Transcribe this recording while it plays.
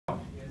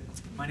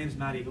My name is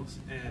Matt Eagles,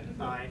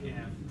 and I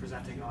am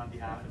presenting on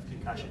behalf of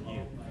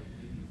Concussion-U.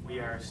 We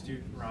are a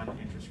student-run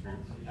interest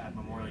group at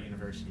Memorial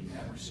University,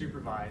 and we're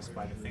supervised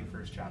by the Think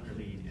First chapter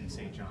lead in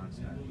St. John's,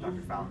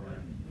 Dr.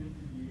 Falconer.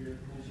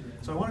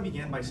 So I want to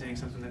begin by saying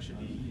something that should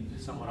be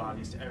somewhat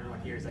obvious to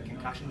everyone here, is that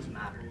concussions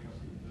matter.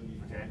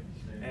 Okay?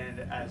 And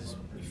as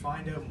we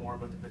find out more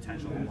about the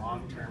potential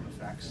long-term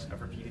effects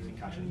of repeated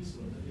concussions,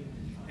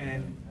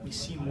 and we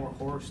see more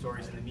horror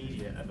stories in the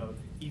media about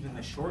even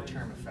the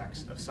short-term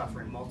effects of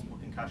suffering multiple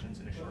concussions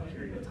in a short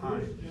period of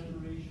time,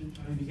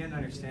 we begin to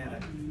understand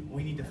that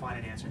we need to find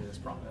an answer to this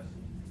problem.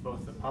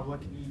 Both the public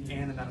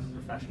and the medical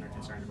profession are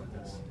concerned about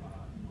this.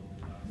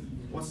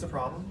 What's the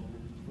problem?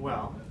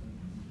 Well,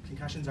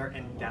 concussions are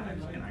endemic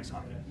in ice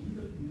hockey.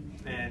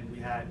 And we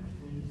had,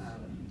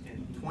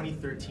 in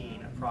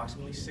 2013,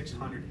 approximately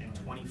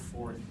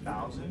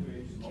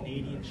 624,000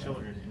 Canadian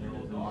children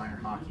enrolled in minor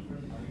hockey,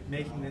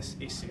 making this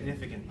a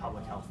significant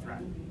public health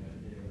threat.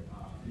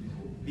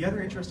 The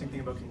other interesting thing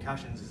about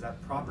concussions is that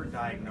proper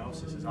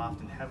diagnosis is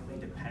often heavily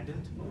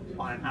dependent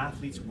on an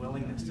athlete's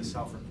willingness to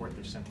self-report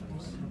their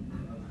symptoms.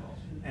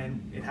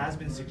 And it has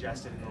been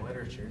suggested in the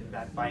literature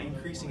that by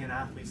increasing an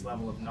athlete's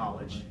level of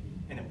knowledge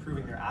and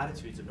improving their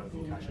attitudes about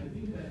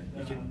concussion,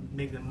 you can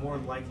make them more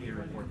likely to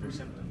report their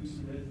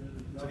symptoms.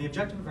 So the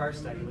objective of our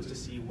study was to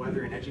see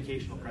whether an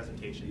educational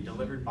presentation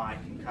delivered by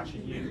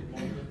Concussion-U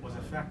was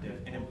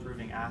effective in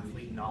improving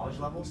athlete knowledge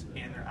levels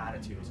and their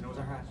attitudes, and it was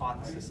our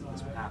hypothesis that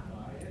this would happen.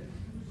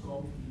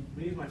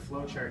 We use my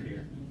flow chart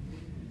here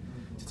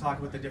to talk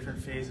about the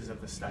different phases of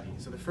the study.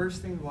 So the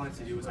first thing we wanted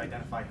to do was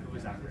identify who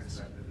was at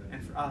risk.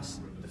 And for us,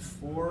 the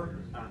four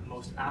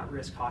most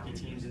at-risk hockey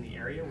teams in the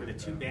area were the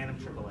two Bantam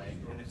AAA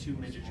and the two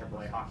Midget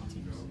AAA hockey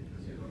teams.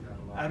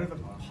 Out of a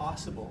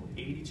possible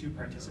 82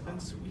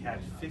 participants, we had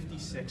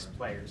 56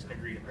 players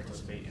agree to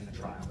participate in the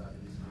trial.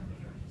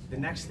 The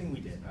next thing we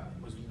did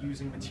was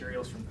using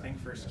materials from Think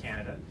First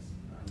Canada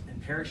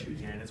and Parachute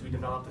Canada as we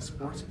developed a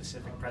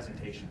sport-specific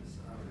presentation.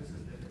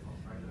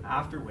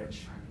 After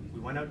which, we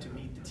went out to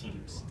meet the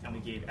teams, and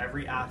we gave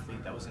every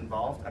athlete that was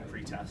involved a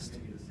pre-test.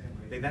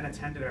 They then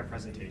attended our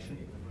presentation,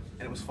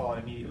 and it was followed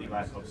immediately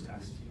by a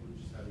post-test.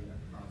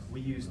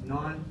 We used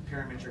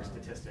non-parametric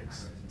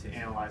statistics to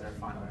analyze our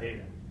final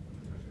data.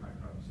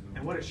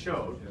 And what it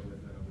showed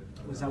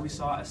was that we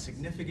saw a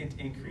significant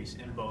increase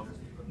in both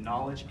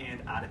knowledge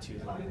and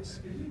attitude levels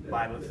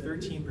by about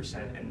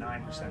 13% and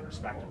 9%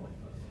 respectively.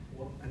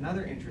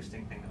 Another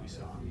interesting thing that we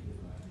saw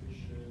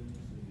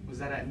was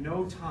that at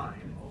no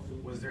time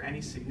was there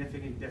any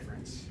significant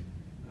difference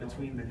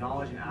between the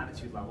knowledge and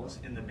attitude levels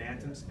in the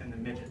Bantams and the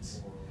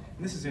Midgets.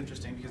 And this is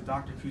interesting because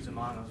Dr.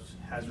 Kuzamanos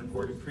has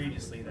reported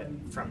previously that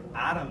from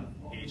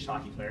Atom-aged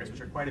hockey players,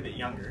 which are quite a bit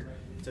younger,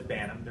 to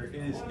Bantam, there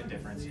is a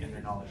difference in their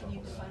knowledge levels. Can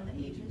you define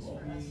the ages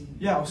for us?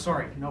 Yeah, oh,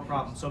 sorry, no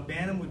problem. So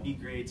Bantam would be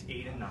grades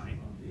 8 and 9,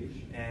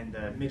 and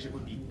Midget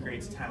would be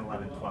grades 10,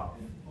 11, 12.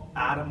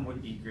 Atom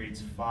would be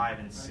grades 5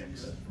 and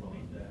 6.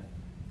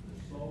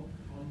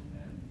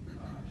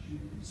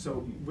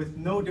 So with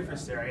no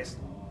difference there, I guess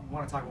I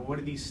want to talk about what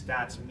do these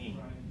stats mean.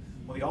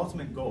 Well, the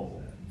ultimate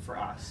goal for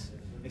us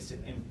is to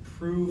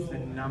improve the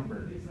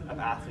number of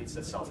athletes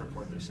that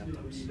self-report their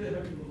symptoms.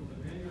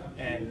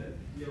 And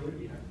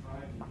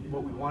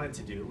what we wanted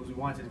to do was we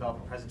wanted to develop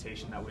a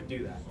presentation that would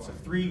do that. So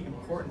three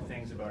important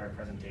things about our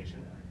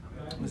presentation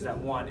was that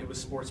one, it was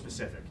sport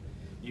specific,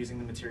 using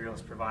the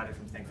materials provided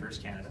from Think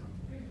First Canada.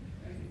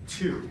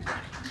 Two,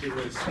 it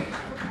was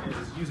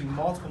using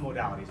multiple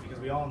modalities, because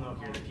we all know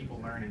here that people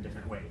learn in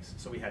different ways.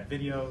 So we had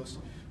videos,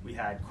 we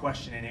had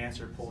question and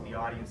answer, poll the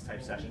audience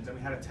type sessions, and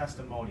we had a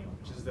testimonial,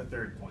 which is the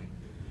third point.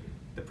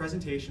 The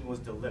presentation was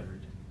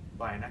delivered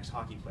by an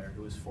ex-hockey player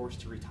who was forced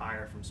to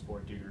retire from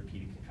sport due to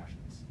repeated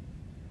concussions.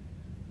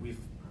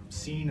 We've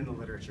seen in the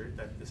literature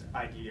that the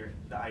idea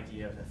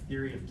of a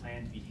theory of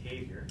planned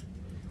behavior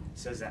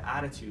says that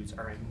attitudes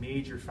are a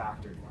major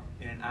factor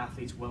in an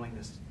athlete's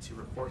willingness to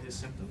report his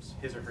symptoms,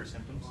 his or her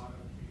symptoms.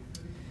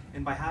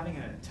 And by having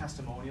a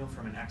testimonial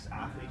from an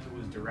ex-athlete who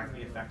was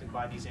directly affected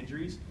by these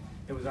injuries,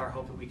 it was our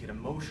hope that we could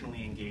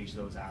emotionally engage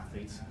those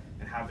athletes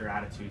and have their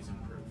attitudes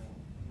improve.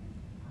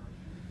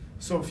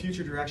 So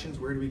future directions,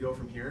 where do we go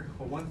from here?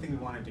 Well, one thing we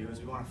want to do is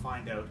we want to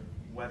find out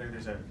whether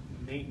there's a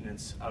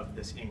maintenance of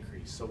this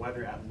increase. So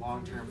whether at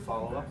long-term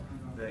follow-up,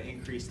 the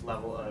increased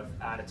level of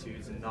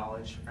attitudes and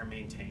knowledge are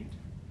maintained.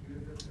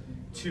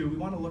 Two, we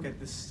want to look at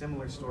this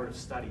similar sort of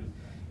study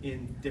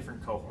in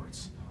different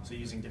cohorts. So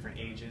using different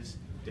ages,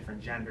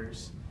 different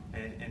genders,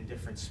 and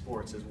different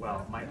sports as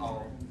well. Might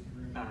all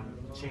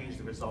change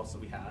the results that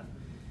we have.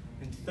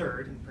 And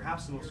third, and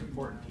perhaps the most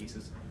important piece,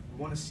 is we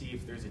want to see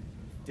if there's a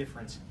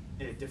different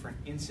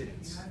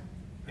incidence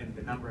in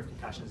the number of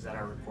concussions that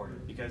are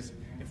reported. Because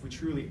if we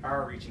truly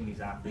are reaching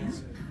these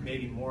athletes,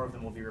 maybe more of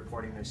them will be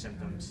reporting their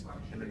symptoms,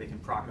 and that they can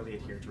properly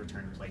adhere to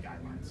return to play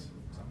guidelines.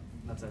 So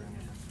that's everything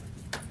I have.